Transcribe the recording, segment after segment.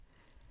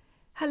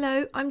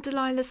Hello, I'm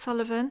Delilah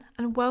Sullivan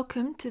and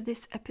welcome to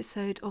this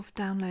episode of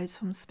Downloads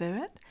from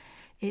Spirit.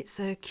 It's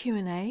a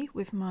Q&A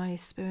with my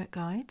spirit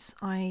guides.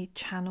 I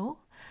channel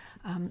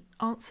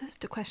answers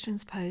to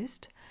questions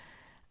posed,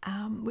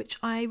 which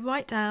I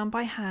write down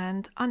by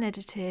hand,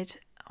 unedited,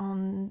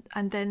 and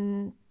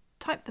then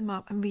type them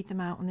up and read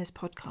them out on this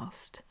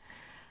podcast.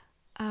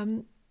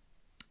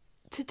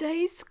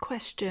 Today's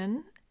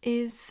question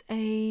is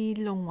a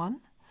long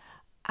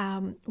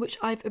one, which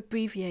I've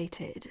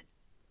abbreviated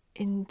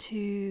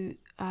into,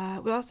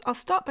 I'll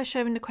start by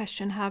sharing the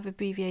question, how I've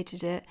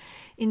abbreviated it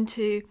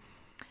into: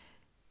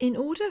 in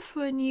order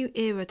for a new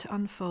era to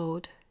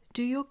unfold,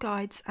 do your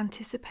guides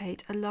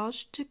anticipate a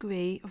large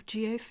degree of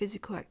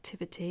geophysical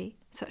activity,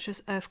 such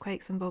as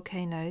earthquakes and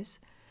volcanoes,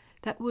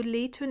 that will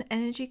lead to an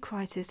energy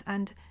crisis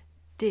and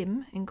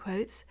dim, in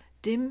quotes,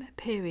 dim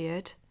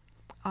period,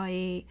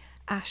 i.e.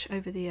 ash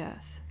over the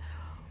earth?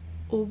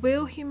 Or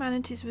will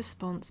humanity's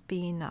response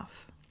be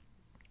enough?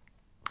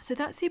 So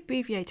that's the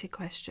abbreviated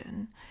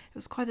question. It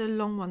was quite a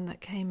long one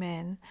that came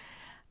in.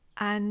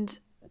 And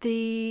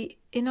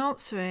in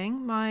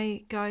answering,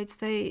 my guides,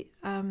 they're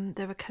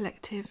a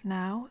collective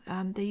now.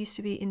 They used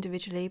to be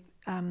individually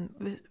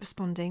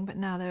responding, but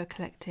now they're a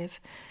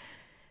collective.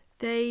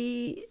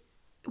 They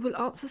will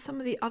answer some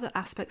of the other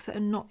aspects that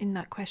are not in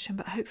that question,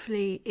 but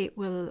hopefully it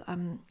will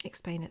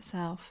explain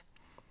itself.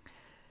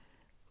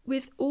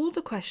 With all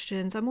the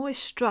questions, I'm always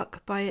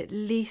struck by at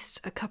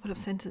least a couple of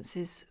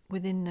sentences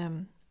within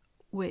them,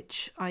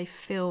 which I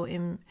feel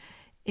in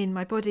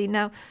my body.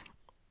 Now,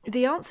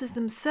 the answers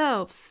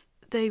themselves,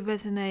 they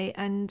resonate,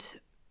 and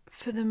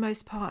for the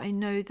most part I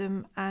know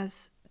them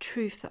as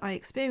truth that I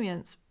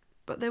experience,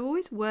 but they're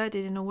always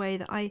worded in a way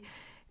that I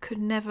could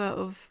never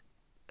have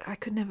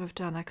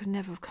done. I could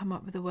never have come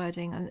up with the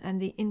wording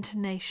and the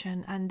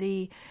intonation and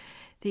the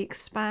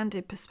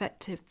expanded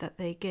perspective that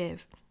they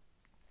give.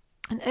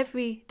 And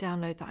every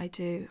download that I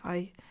do,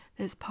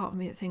 there's part of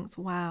me that thinks,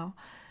 wow.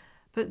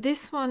 But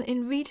this one,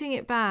 in reading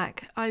it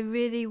back, I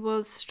really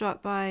was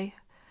struck by,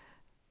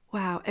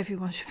 wow,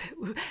 everyone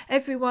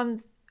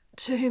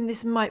to whom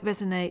this might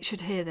resonate should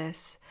hear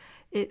this.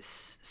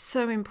 It's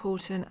so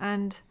important,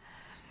 and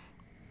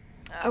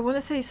I want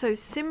to say so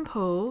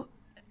simple,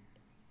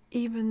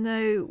 even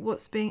though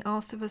what's being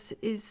asked of us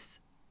is,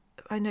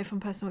 I know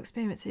from personal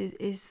experience,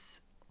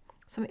 is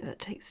something that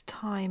takes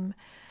time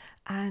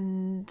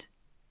and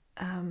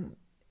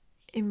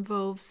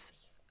involves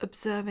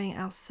observing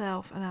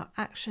ourselves and our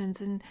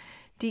actions and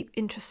deep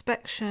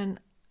introspection,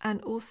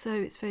 and also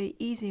it's very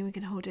easy and we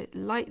can hold it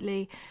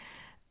lightly.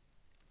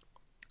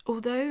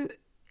 Although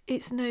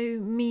it's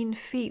no mean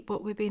feat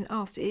what we're being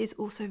asked, it is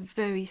also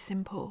very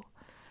simple.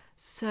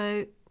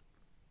 So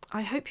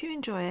I hope you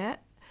enjoy it.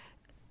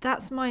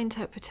 That's my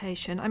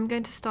interpretation. I'm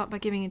going to start by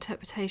giving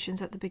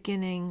interpretations at the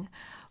beginning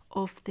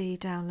of the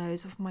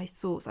downloads of my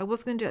thoughts. I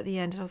was going to do it at the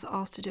end, and I was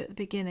asked to do it at the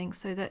beginning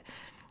so that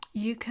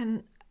you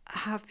can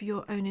have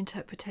your own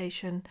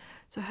interpretation.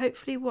 So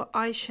hopefully what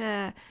I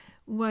share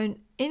won't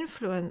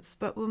influence,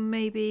 but will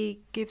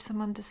maybe give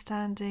some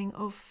understanding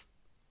of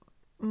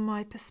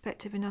my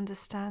perspective in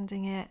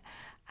understanding it,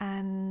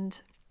 and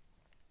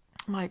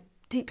my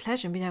deep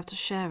pleasure in being able to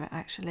share it,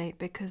 actually,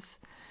 because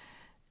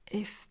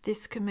if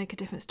this can make a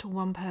difference to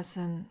one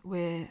person,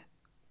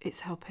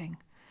 it's helping.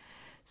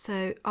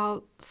 So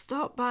I'll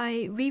start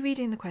by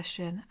rereading the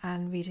question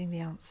and reading the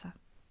answer.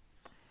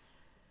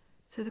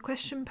 So the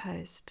question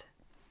posed: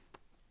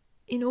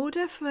 in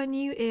order for a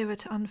new era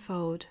to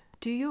unfold,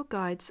 do your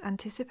guides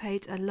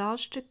anticipate a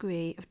large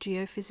degree of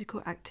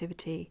geophysical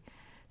activity,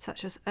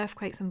 such as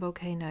earthquakes and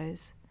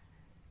volcanoes,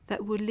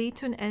 that will lead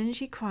to an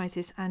energy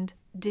crisis and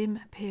dim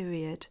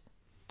period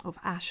of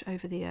ash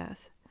over the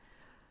earth?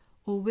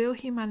 Or will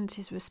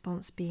humanity's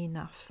response be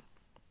enough?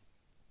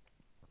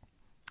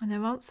 And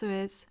their answer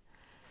is: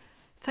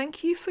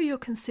 thank you for your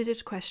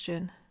considered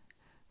question,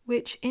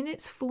 which in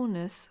its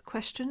fullness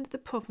questioned the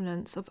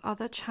provenance of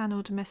other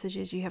channeled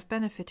messages you have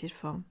benefited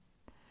from.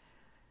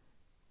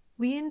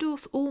 We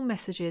endorse all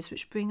messages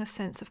which bring a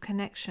sense of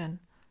connection,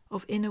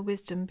 of inner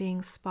wisdom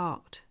being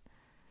sparked,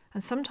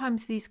 and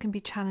sometimes these can be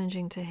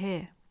challenging to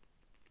hear.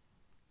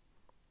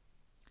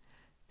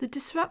 The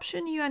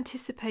disruption you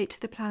anticipate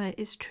to the planet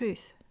is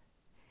truth.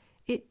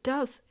 It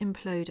does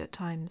implode at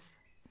times,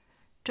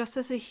 just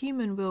as a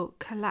human will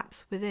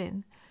collapse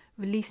within,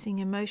 releasing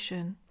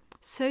emotion.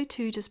 So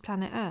too does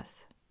planet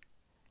Earth.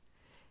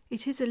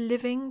 It is a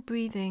living,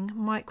 breathing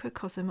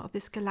microcosm of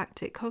this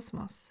galactic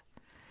cosmos.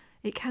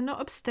 It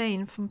cannot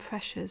abstain from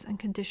pressures and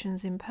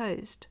conditions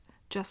imposed,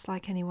 just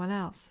like anyone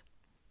else.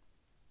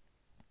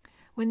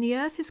 When the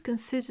Earth is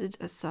considered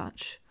as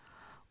such,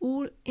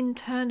 all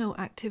internal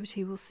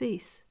activity will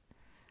cease.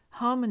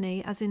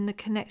 Harmony, as in the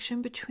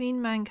connection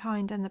between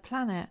mankind and the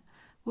planet,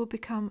 will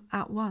become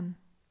at one.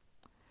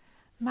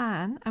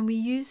 Man, and we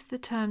use the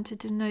term to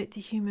denote the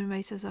human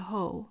race as a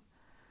whole,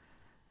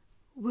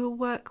 will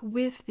work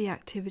with the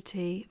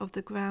activity of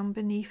the ground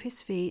beneath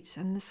his feet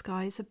and the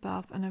skies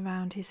above and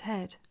around his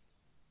head.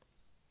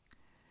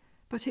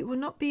 But it will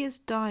not be as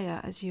dire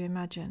as you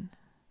imagine.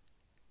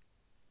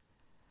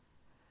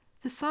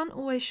 The sun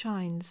always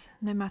shines,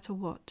 no matter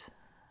what.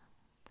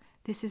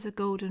 This is a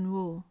golden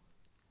rule.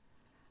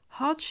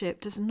 Hardship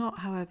does not,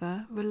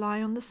 however,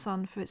 rely on the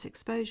sun for its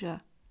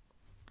exposure,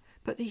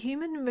 but the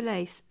human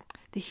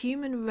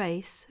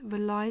race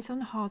relies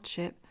on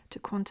hardship to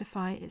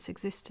quantify its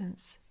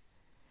existence.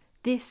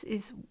 This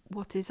is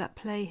what is at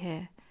play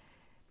here.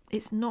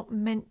 It's not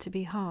meant to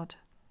be hard.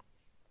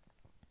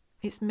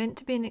 It's meant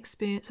to be an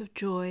experience of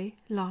joy,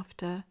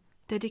 laughter,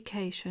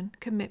 dedication,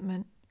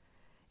 commitment.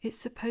 It's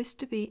supposed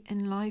to be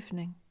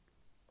enlivening.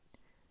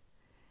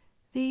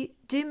 The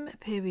dim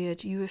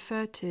period you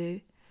refer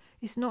to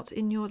is not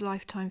in your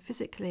lifetime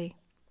physically,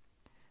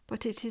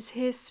 but it is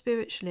here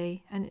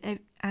spiritually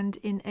and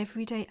in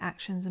everyday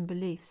actions and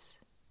beliefs.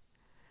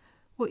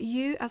 What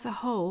you as a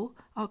whole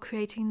are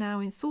creating now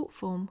in thought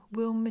form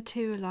will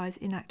materialize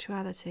in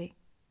actuality.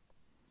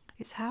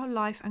 It's how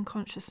life and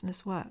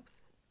consciousness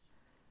works.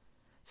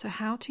 So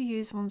how to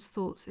use one's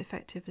thoughts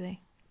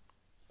effectively.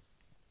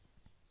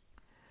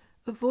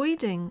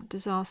 Avoiding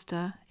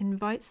disaster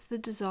invites the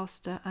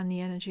disaster and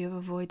the energy of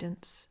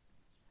avoidance.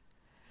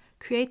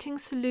 Creating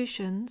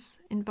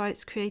solutions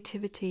invites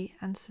creativity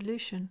and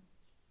solution.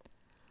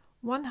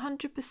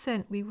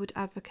 100% we would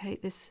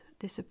advocate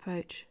this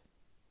approach.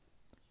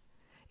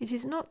 It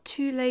is not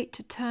too late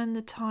to turn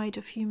the tide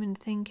of human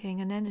thinking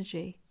and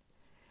energy,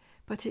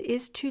 but it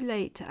is too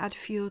late to add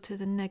fuel to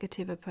the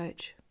negative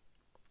approach.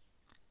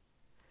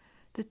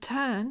 The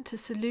turn to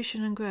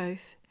solution and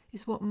growth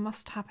is what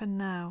must happen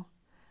now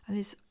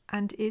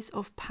and is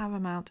of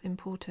paramount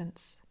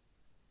importance.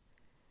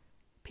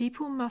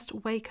 People must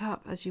wake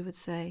up, as you would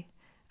say,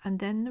 and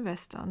then the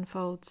rest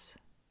unfolds.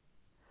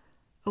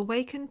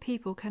 Awakened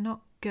people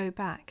cannot go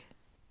back.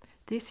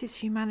 This is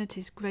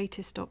humanity's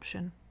greatest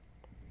option.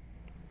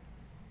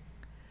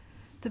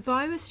 The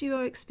virus you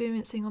are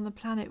experiencing on the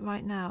planet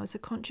right now is a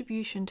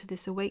contribution to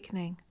this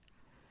awakening.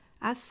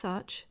 As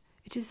such,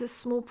 it is a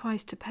small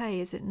price to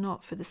pay, is it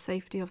not, for the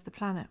safety of the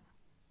planet?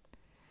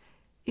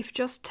 If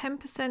just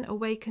 10%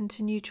 awaken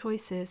to new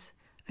choices,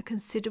 a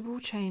considerable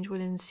change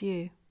will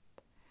ensue.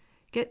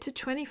 Get to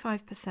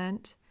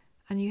 25%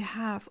 and you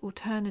have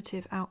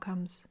alternative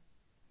outcomes.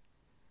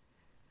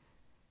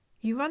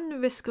 You run the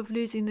risk of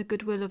losing the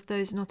goodwill of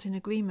those not in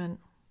agreement.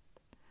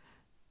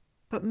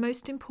 But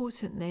most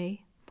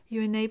importantly,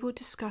 you enable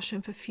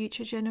discussion for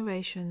future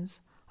generations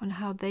on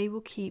how they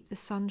will keep the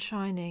sun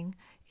shining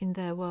in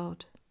their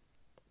world.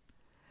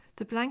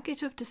 The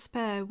blanket of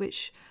despair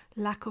which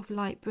lack of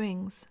light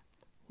brings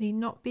need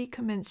not be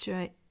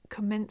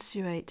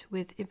commensurate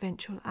with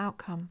eventual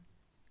outcome.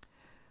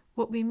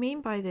 What we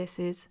mean by this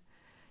is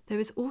there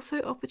is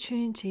also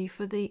opportunity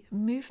for the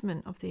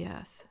movement of the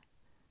earth.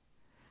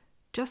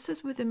 Just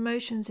as with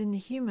emotions in the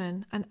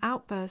human, an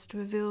outburst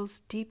reveals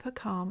deeper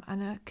calm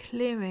and a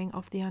clearing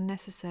of the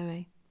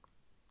unnecessary.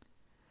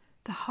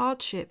 The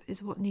hardship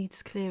is what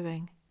needs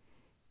clearing.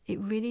 It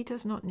really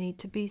does not need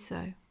to be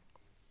so.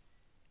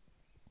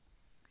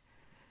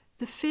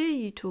 The fear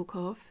you talk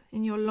of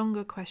in your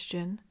longer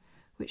question,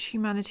 which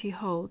humanity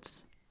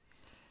holds,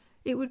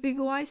 it would be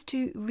wise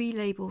to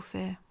relabel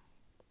fear.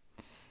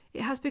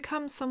 It has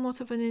become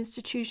somewhat of an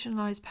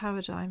institutionalized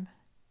paradigm.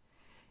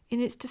 In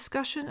its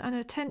discussion and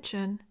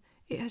attention,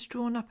 it has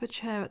drawn up a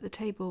chair at the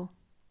table.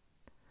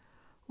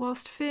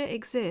 Whilst fear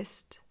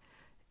exists,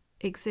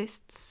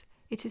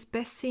 it is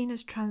best seen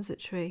as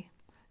transitory,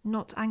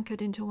 not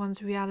anchored into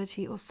one's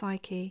reality or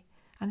psyche,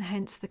 and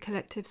hence the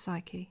collective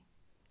psyche.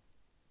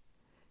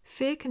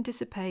 Fear can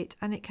dissipate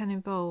and it can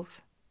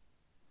evolve.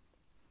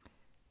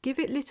 Give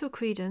it little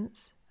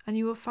credence and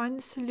you will find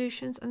the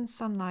solutions and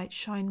sunlight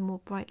shine more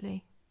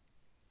brightly.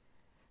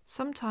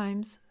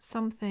 Sometimes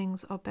some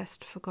things are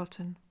best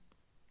forgotten.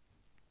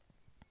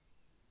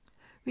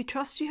 We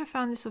trust you have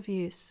found this of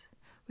use.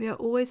 We are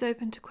always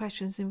open to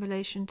questions in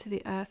relation to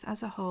the earth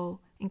as a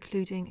whole,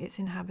 including its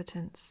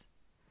inhabitants.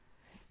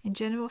 In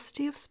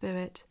generosity of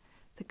spirit,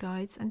 the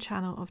guides and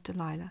channel of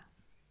Delilah.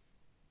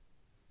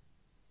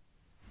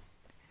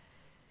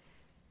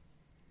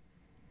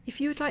 If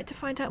you would like to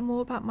find out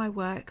more about my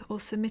work or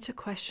submit a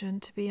question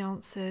to be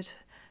answered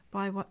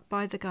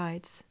by the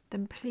guides,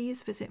 then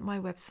please visit my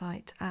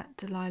website at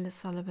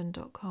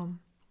delilahsullivan.com.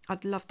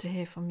 I'd love to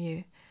hear from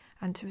you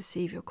and to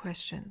receive your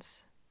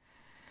questions.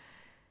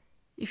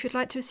 If you'd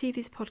like to receive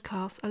these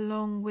podcasts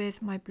along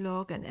with my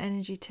blog and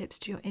energy tips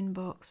to your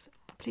inbox,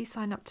 please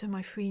sign up to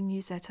my free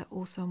newsletter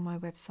also on my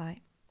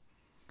website.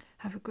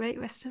 Have a great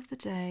rest of the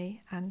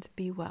day and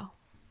be well.